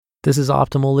This is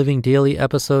Optimal Living Daily,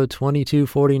 episode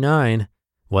 2249,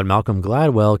 What Malcolm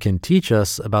Gladwell Can Teach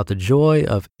Us About the Joy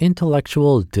of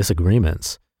Intellectual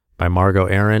Disagreements, by Margot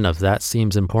Aaron of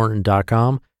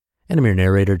ThatSeemsImportant.com, and I'm your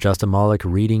narrator, Justin Malik,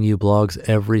 reading you blogs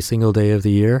every single day of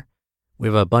the year. We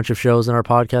have a bunch of shows in our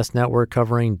podcast network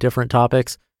covering different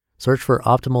topics. Search for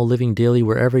Optimal Living Daily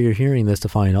wherever you're hearing this to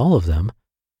find all of them.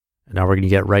 And now we're going to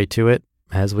get right to it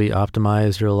as we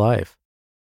optimize your life.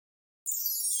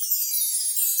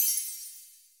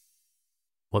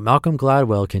 What Malcolm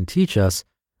Gladwell Can Teach Us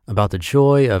About the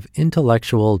Joy of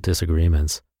Intellectual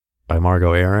Disagreements, by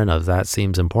Margot Aaron of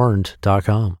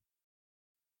ThatSeemsImportant.com.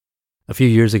 A few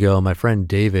years ago, my friend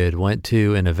David went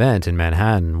to an event in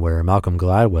Manhattan where Malcolm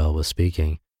Gladwell was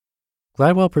speaking.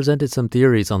 Gladwell presented some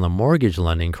theories on the mortgage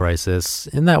lending crisis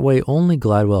in that way only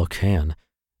Gladwell can,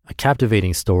 a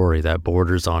captivating story that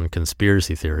borders on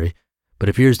conspiracy theory, but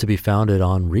appears to be founded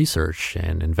on research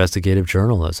and investigative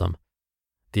journalism.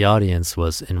 The audience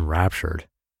was enraptured.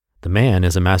 The man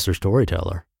is a master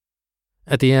storyteller.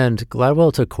 At the end,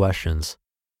 Gladwell took questions.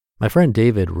 My friend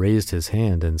David raised his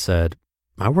hand and said,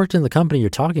 "I worked in the company you're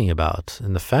talking about,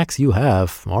 and the facts you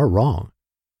have are wrong."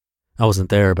 I wasn't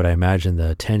there, but I imagine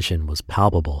the tension was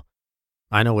palpable.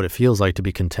 I know what it feels like to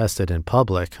be contested in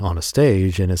public on a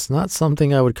stage, and it's not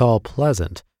something I would call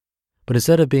pleasant. But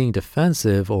instead of being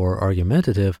defensive or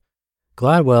argumentative,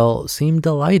 Gladwell seemed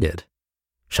delighted.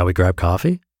 "Shall we grab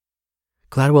coffee?"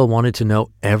 Gladwell wanted to know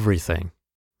everything,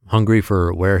 hungry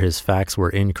for where his facts were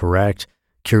incorrect,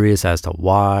 curious as to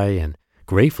why, and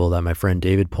grateful that my friend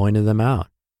David pointed them out.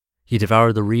 He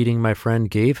devoured the reading my friend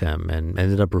gave him and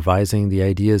ended up revising the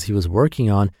ideas he was working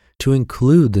on to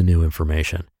include the new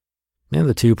information. And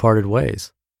the two parted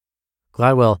ways.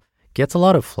 Gladwell gets a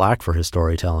lot of flack for his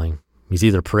storytelling. He's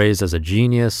either praised as a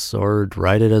genius or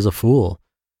derided as a fool.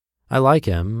 I like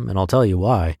him, and I'll tell you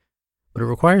why. But it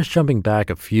requires jumping back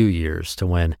a few years to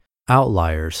when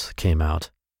Outliers came out.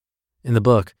 In the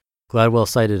book, Gladwell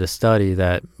cited a study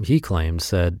that he claimed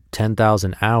said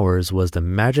 10,000 hours was the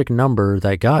magic number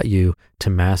that got you to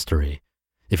mastery.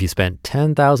 If you spent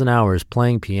 10,000 hours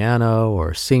playing piano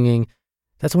or singing,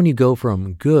 that's when you go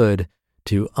from good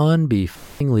to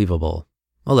unbelievable,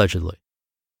 allegedly.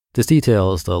 This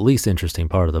detail is the least interesting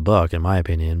part of the book, in my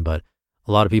opinion, but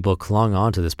a lot of people clung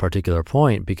on to this particular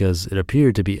point because it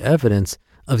appeared to be evidence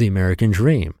of the American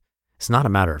dream. It's not a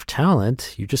matter of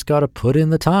talent. You just got to put in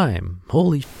the time.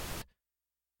 Holy shit.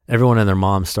 Everyone and their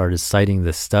mom started citing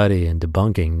this study and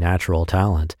debunking natural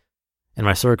talent. In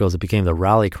my circles, it became the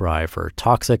rally cry for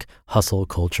toxic hustle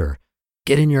culture.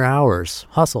 Get in your hours,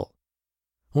 hustle.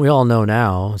 We all know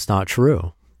now it's not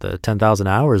true. The 10,000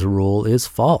 hours rule is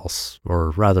false, or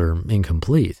rather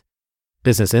incomplete.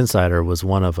 Business Insider was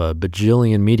one of a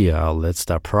bajillion media outlets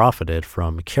that profited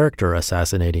from character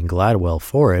assassinating Gladwell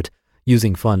for it,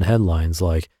 using fun headlines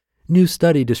like, "New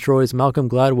study destroys Malcolm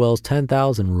Gladwell's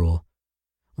 10,000 rule."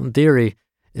 In theory,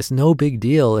 it's no big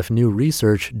deal if new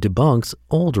research debunks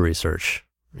old research.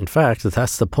 In fact,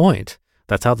 that's the point.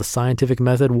 That's how the scientific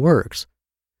method works.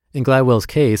 In Gladwell's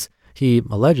case, he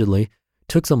allegedly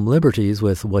took some liberties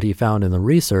with what he found in the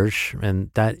research,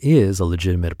 and that is a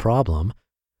legitimate problem.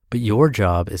 But your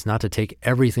job is not to take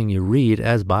everything you read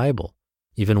as Bible,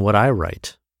 even what I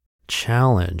write.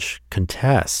 Challenge,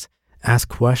 contest, ask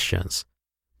questions.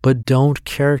 But don't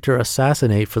character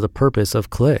assassinate for the purpose of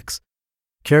clicks.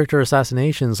 Character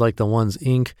assassinations like the ones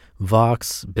Inc.,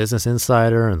 Vox, Business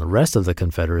Insider, and the rest of the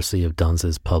confederacy of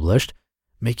dunces published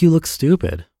make you look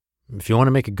stupid. If you want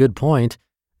to make a good point,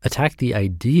 attack the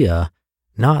idea,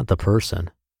 not the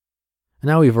person. And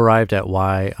now we've arrived at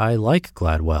why I like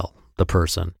Gladwell, the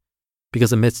person.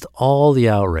 Because amidst all the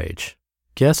outrage,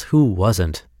 guess who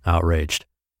wasn't outraged?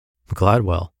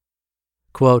 Gladwell.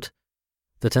 Quote,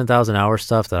 "The 10,000 hour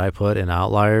stuff that I put in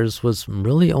Outliers was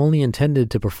really only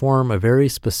intended to perform a very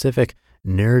specific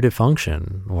narrative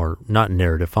function, or not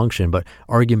narrative function, but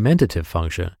argumentative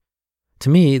function. To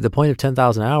me, the point of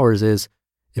 10,000 hours is,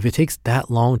 if it takes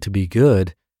that long to be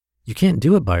good, you can't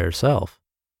do it by yourself.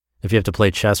 If you have to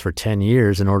play chess for 10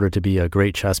 years in order to be a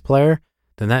great chess player,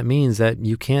 then that means that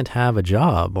you can't have a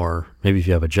job, or maybe if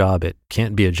you have a job, it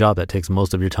can't be a job that takes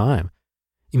most of your time.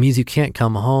 It means you can't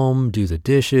come home, do the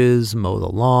dishes, mow the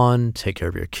lawn, take care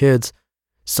of your kids.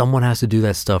 Someone has to do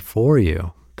that stuff for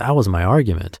you. That was my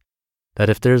argument. That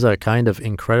if there's a kind of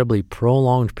incredibly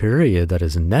prolonged period that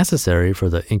is necessary for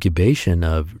the incubation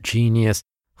of genius,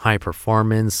 high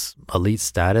performance, elite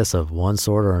status of one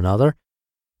sort or another,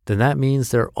 then that means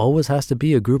there always has to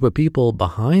be a group of people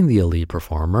behind the elite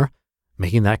performer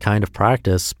making that kind of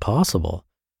practice possible.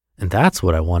 And that's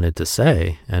what I wanted to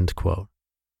say," end quote.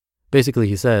 Basically,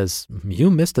 he says,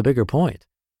 you missed the bigger point.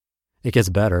 It gets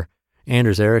better.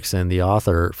 Anders Ericsson,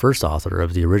 the first author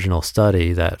of the original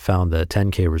study that found the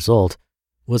 10K result,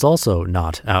 was also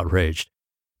not outraged.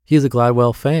 He's a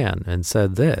Gladwell fan and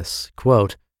said this,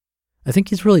 quote, "I think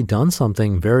he's really done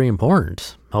something very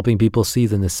important, helping people see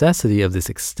the necessity of this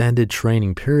extended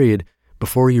training period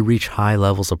before you reach high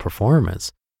levels of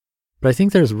performance. But I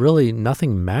think there's really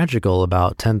nothing magical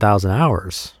about 10,000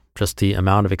 hours. Just the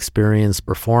amount of experience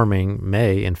performing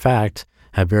may, in fact,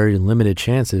 have very limited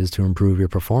chances to improve your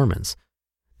performance.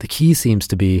 The key seems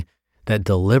to be that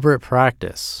deliberate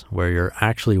practice where you're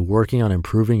actually working on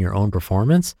improving your own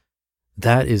performance.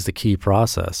 That is the key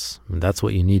process. And that's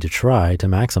what you need to try to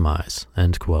maximize,"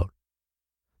 end quote.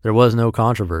 There was no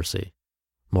controversy.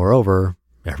 Moreover,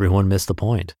 everyone missed the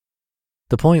point.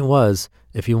 The point was,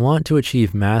 if you want to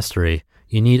achieve mastery,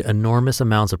 you need enormous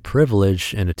amounts of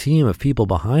privilege and a team of people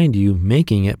behind you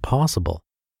making it possible.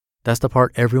 That's the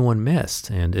part everyone missed,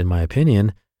 and in my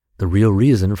opinion, the real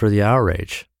reason for the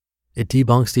outrage. It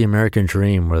debunks the American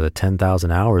dream where the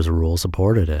 10,000 hours rule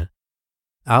supported it.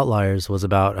 Outliers was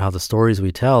about how the stories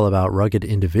we tell about rugged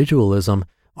individualism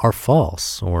are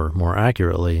false, or more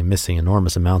accurately, missing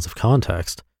enormous amounts of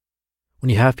context. When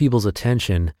you have people's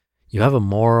attention, you have a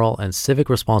moral and civic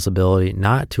responsibility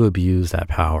not to abuse that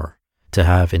power, to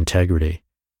have integrity.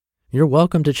 You're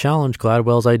welcome to challenge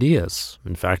Gladwell's ideas.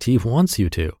 In fact, he wants you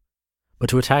to. But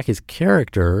to attack his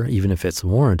character, even if it's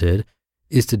warranted,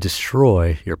 is to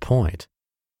destroy your point.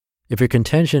 If your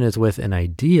contention is with an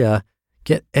idea,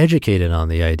 get educated on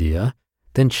the idea,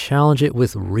 then challenge it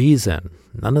with reason.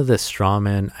 None of this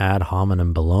strawman ad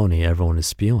hominem baloney everyone is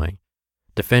spewing.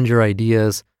 Defend your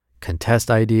ideas, contest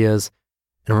ideas,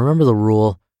 and remember the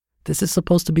rule, this is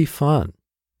supposed to be fun.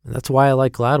 And that's why I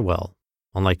like Gladwell.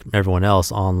 Unlike everyone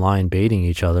else online baiting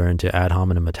each other into ad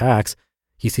hominem attacks,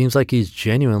 he seems like he's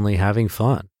genuinely having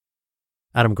fun.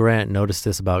 Adam Grant noticed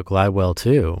this about Gladwell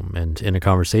too, and in a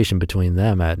conversation between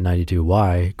them at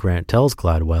 92Y, Grant tells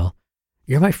Gladwell,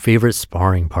 "You're my favorite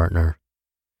sparring partner."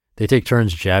 They take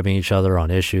turns jabbing each other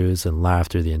on issues and laugh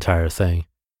through the entire thing.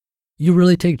 "You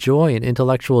really take joy in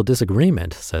intellectual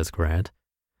disagreement," says Grant.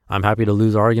 "I'm happy to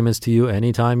lose arguments to you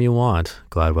anytime you want,"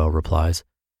 Gladwell replies.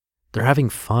 They're having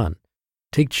fun.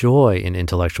 Take joy in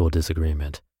intellectual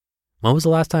disagreement. When was the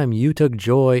last time you took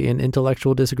joy in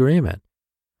intellectual disagreement?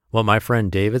 What my friend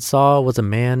David saw was a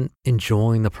man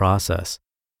enjoying the process,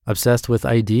 obsessed with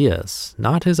ideas,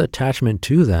 not his attachment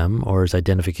to them or his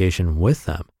identification with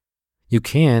them. You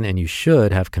can and you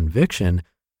should have conviction,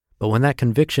 but when that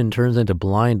conviction turns into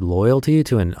blind loyalty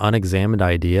to an unexamined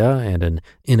idea and an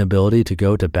inability to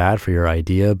go to bat for your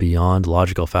idea beyond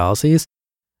logical fallacies,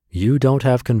 you don't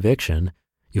have conviction,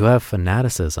 you have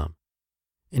fanaticism.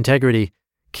 Integrity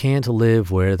can't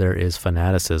live where there is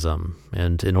fanaticism,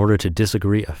 and in order to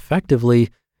disagree effectively,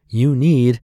 you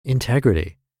need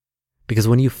integrity. Because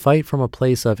when you fight from a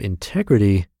place of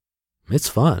integrity, it's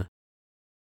fun.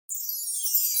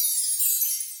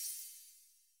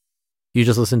 You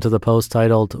just listened to the post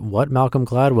titled, "What Malcolm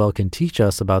Gladwell Can Teach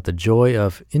Us About the Joy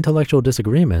of Intellectual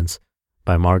Disagreements"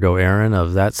 by Margot Aaron of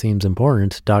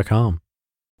ThatSeemsImportant.com.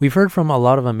 We've heard from a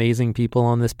lot of amazing people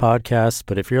on this podcast,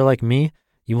 but if you're like me,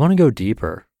 you want to go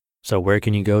deeper. So where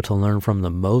can you go to learn from the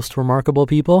most remarkable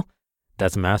people?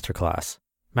 That's Masterclass.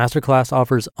 Masterclass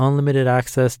offers unlimited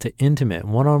access to intimate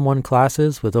one-on-one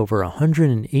classes with over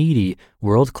 180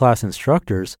 world-class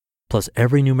instructors, plus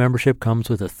every new membership comes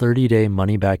with a 30-day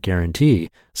money-back guarantee,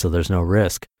 so there's no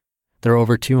risk. There are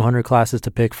over 200 classes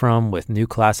to pick from, with new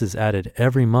classes added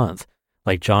every month,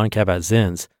 like John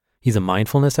Kabat-Zinn's. He's a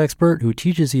mindfulness expert who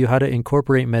teaches you how to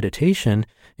incorporate meditation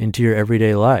into your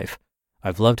everyday life.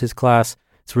 I've loved his class.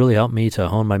 It's really helped me to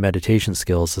hone my meditation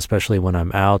skills, especially when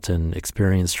I'm out and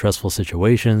experience stressful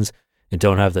situations and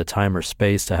don't have the time or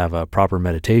space to have a proper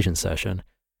meditation session.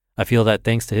 I feel that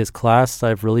thanks to his class,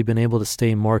 I've really been able to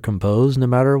stay more composed no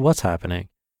matter what's happening.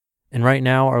 And right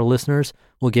now, our listeners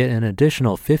will get an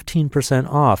additional 15%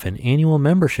 off an annual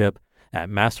membership at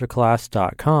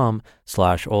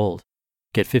masterclass.com/old.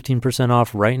 Get 15%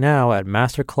 off right now at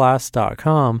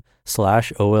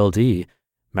masterclass.com/OLD.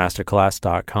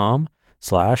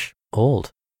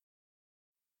 masterclass.com/old.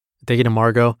 Thank you to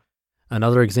Margot.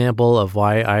 Another example of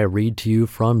why I read to you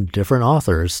from different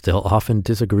authors still often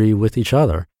disagree with each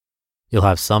other. You'll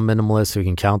have some minimalists who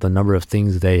can count the number of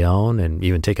things they own and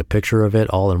even take a picture of it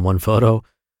all in one photo,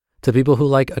 to people who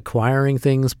like acquiring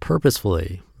things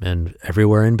purposefully and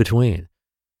everywhere in between.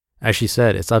 As she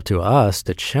said, it's up to us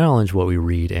to challenge what we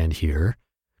read and hear,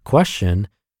 question,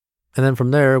 and then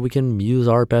from there we can use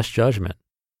our best judgment.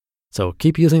 So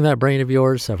keep using that brain of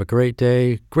yours. Have a great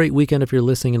day, great weekend if you're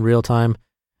listening in real time,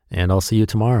 and I'll see you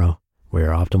tomorrow, where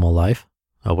optimal life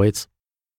awaits.